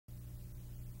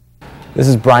This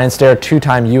is Brian Stair,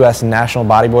 two-time U.S. National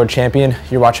Bodyboard Champion.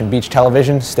 You're watching Beach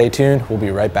Television. Stay tuned. We'll be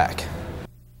right back.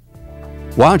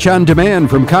 Watch on demand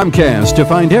from Comcast to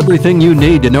find everything you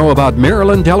need to know about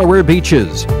Maryland, Delaware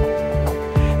beaches.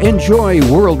 Enjoy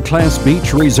world-class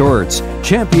beach resorts,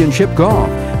 championship golf,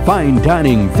 fine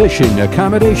dining, fishing,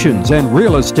 accommodations, and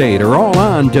real estate are all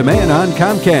on demand on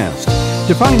Comcast.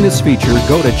 To find this feature,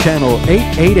 go to channel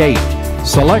 888.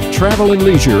 Select Travel and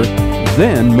Leisure,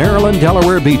 then Maryland,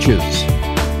 Delaware beaches.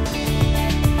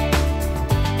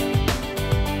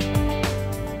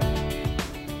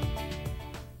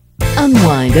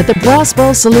 Unwind at the Brass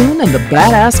Ball Saloon and the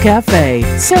Badass Cafe.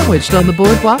 Sandwiched on the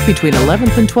boardwalk between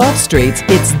 11th and 12th Streets,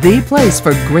 it's the place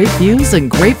for great views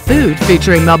and great food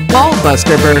featuring the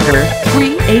Ballbuster Burger.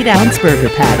 3 8-ounce burger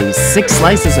patties, 6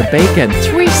 slices of bacon,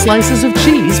 3 slices of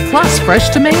cheese, plus fresh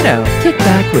tomato. Kick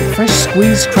back with fresh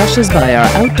squeezed crushes by our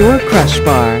outdoor crush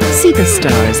bar. See the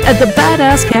stars at the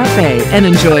Badass Cafe and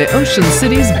enjoy Ocean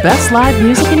City's best live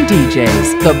music and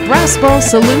DJs. The Brass Ball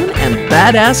Saloon and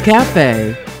Badass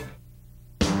Cafe.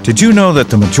 Did you know that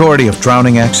the majority of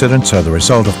drowning accidents are the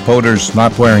result of boaters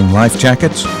not wearing life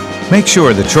jackets? Make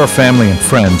sure that your family and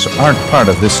friends aren't part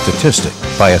of this statistic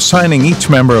by assigning each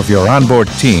member of your onboard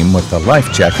team with a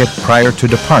life jacket prior to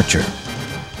departure.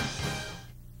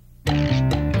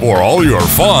 For all your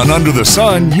fun under the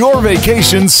sun, your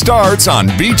vacation starts on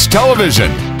Beach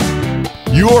Television.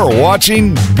 You're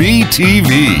watching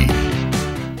BTV.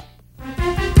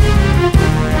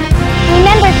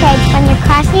 Remember, kids, when you're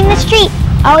crossing the street,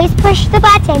 always push the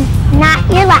button, not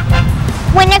your left.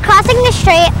 When you're crossing the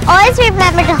street, always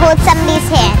remember to hold somebody's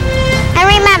hand. And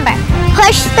remember,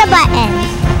 push the button.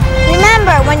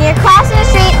 Remember, when you're crossing the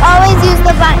street, always use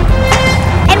the button.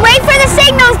 And wait for the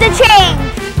signals to change.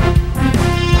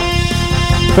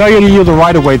 Failure to yield the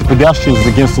right-of-way to pedestrians is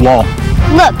against the law.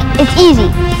 Look, it's easy.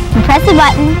 You press the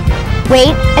button,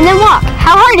 wait, and then walk.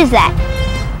 How hard is that?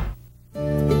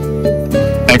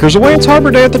 Anchors Away, it's Harbor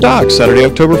Day at the Docks, Saturday,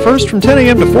 October 1st from 10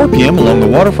 a.m. to 4 p.m. along the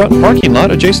waterfront parking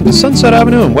lot adjacent to Sunset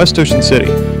Avenue in West Ocean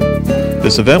City.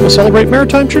 This event will celebrate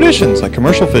maritime traditions like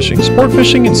commercial fishing, sport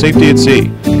fishing, and safety at sea.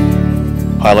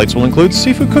 Highlights will include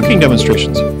seafood cooking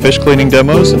demonstrations, fish cleaning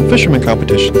demos, and fisherman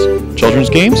competitions, children's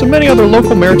games, and many other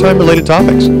local maritime-related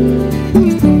topics.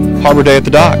 Harbor Day at the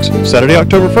Docks, Saturday,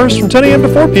 October 1st from 10 a.m. to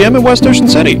 4 p.m. in West Ocean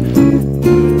City.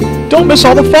 Don't miss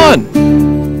all the fun!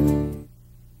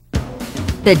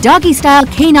 The Doggy Style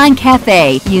Canine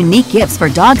Cafe. Unique gifts for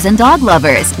dogs and dog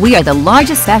lovers. We are the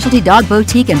largest specialty dog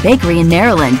boutique and bakery in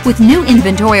Maryland. With new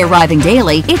inventory arriving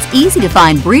daily, it's easy to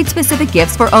find breed-specific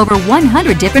gifts for over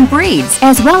 100 different breeds,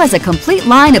 as well as a complete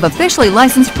line of officially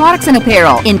licensed products and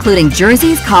apparel, including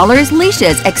jerseys, collars,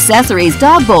 leashes, accessories,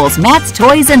 dog bowls, mats,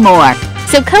 toys, and more.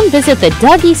 So come visit the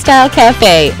Doggy Style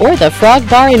Cafe or the Frog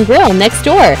Bar and Grill next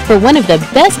door for one of the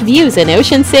best views in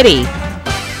Ocean City.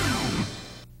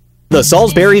 The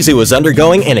Salisbury Zoo is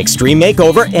undergoing an extreme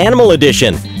makeover Animal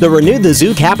Edition. The Renew the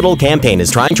Zoo Capital campaign is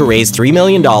trying to raise $3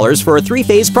 million for a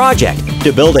 3-phase project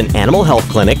to build an animal health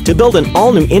clinic, to build an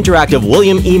all-new interactive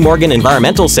William E. Morgan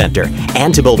Environmental Center,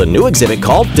 and to build a new exhibit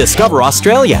called Discover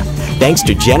Australia. Thanks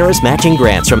to generous matching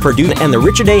grants from Purdue and the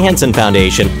Richard A. Henson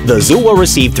Foundation, the zoo will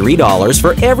receive $3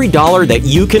 for every dollar that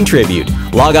you contribute.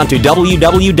 Log on to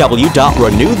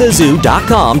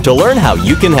www.renewthezoo.com to learn how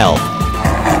you can help.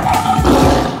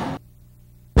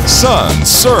 Sun,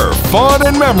 surf, fun,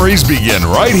 and memories begin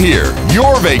right here.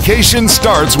 Your vacation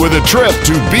starts with a trip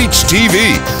to Beach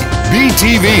TV.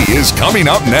 BTV is coming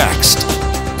up next.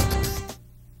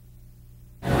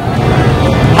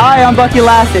 Hi, I'm Bucky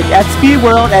Lastic at Speed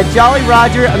World at Jolly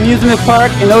Roger Amusement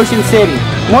Park in Ocean City.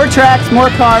 More tracks, more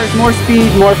cars, more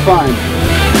speed, more fun.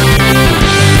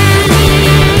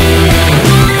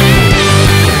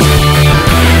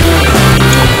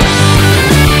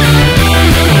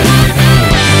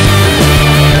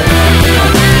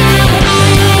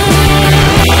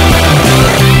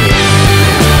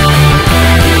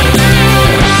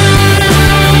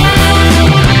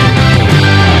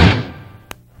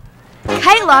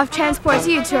 Kite Loft transports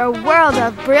you to a world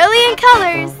of brilliant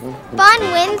colors, fun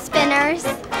wind spinners,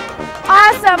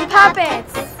 awesome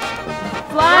puppets,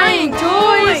 flying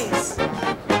toys,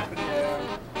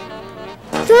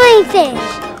 flying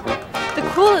fish, the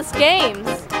coolest games,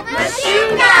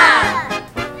 Machunga!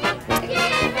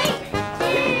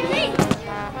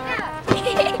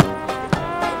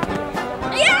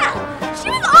 Yeah! She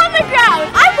was on the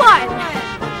ground! I won!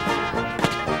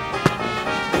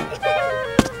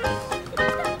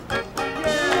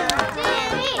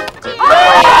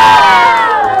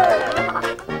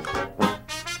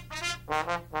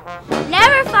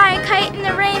 Never fly a kite in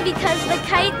the rain because the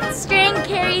kite string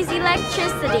carries raise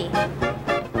electricity.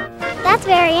 That's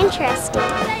very interesting.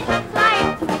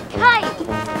 Fly a kite.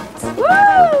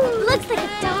 Woo! Looks like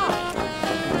a dog.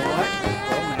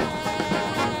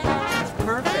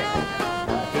 Perfect.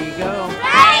 Here you go.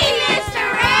 Ready, Mr.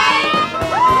 Ray!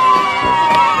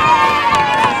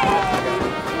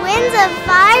 Winds of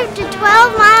 5 to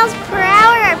 12 miles per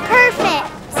hour are perfect.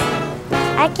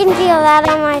 I can feel that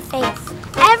on my face.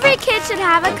 Every kid should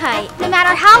have a kite, no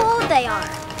matter how old they are.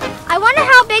 I wonder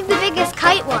how big the biggest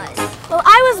kite was. Well,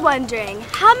 I was wondering,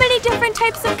 how many different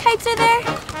types of kites are there?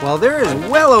 Well, there is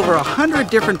well over 100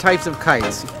 different types of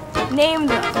kites. Name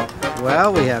them.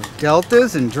 Well, we have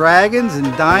deltas and dragons and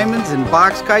diamonds and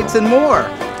box kites and more.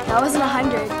 That wasn't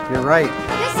 100. You're right.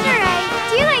 Mr. Ray,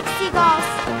 do you like seagulls?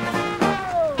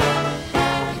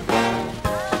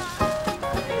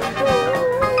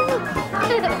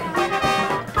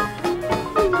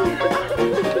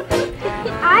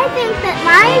 I think that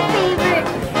my favorite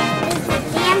is the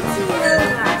dancing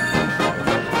robot.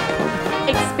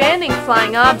 Expanding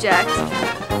flying objects.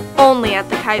 Only at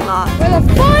the kite lot. Where the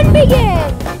fun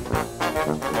begins!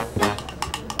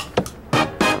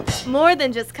 More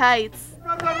than just kites.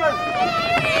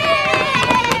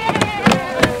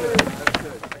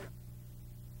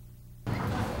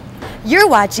 You're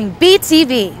watching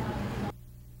BTV.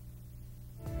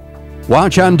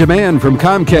 Watch on demand from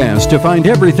Comcast to find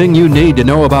everything you need to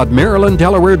know about Maryland,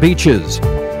 Delaware beaches.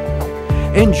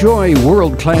 Enjoy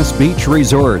world-class beach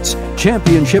resorts,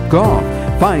 championship golf,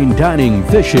 fine dining,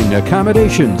 fishing,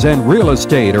 accommodations, and real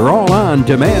estate are all on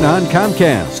demand on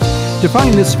Comcast. To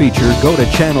find this feature, go to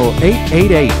channel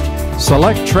 888.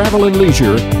 Select Travel and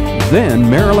Leisure, then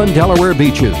Maryland, Delaware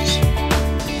beaches.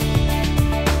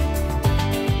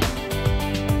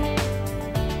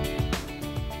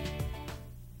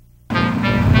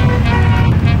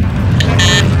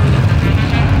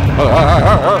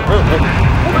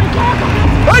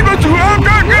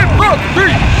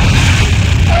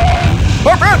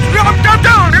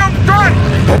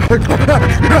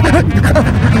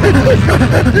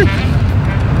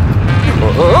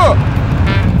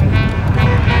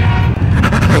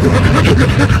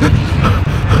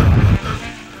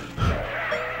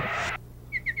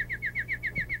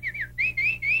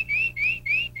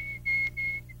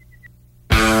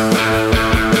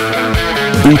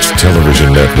 Beach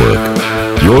Television Network.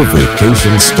 Your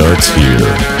vacation starts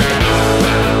here.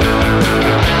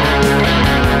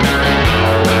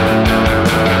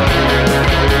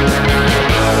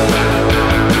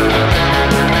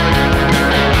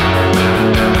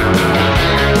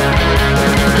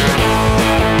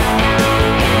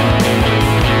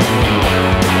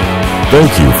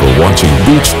 Thank you for watching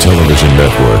Beach Television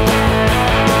Network.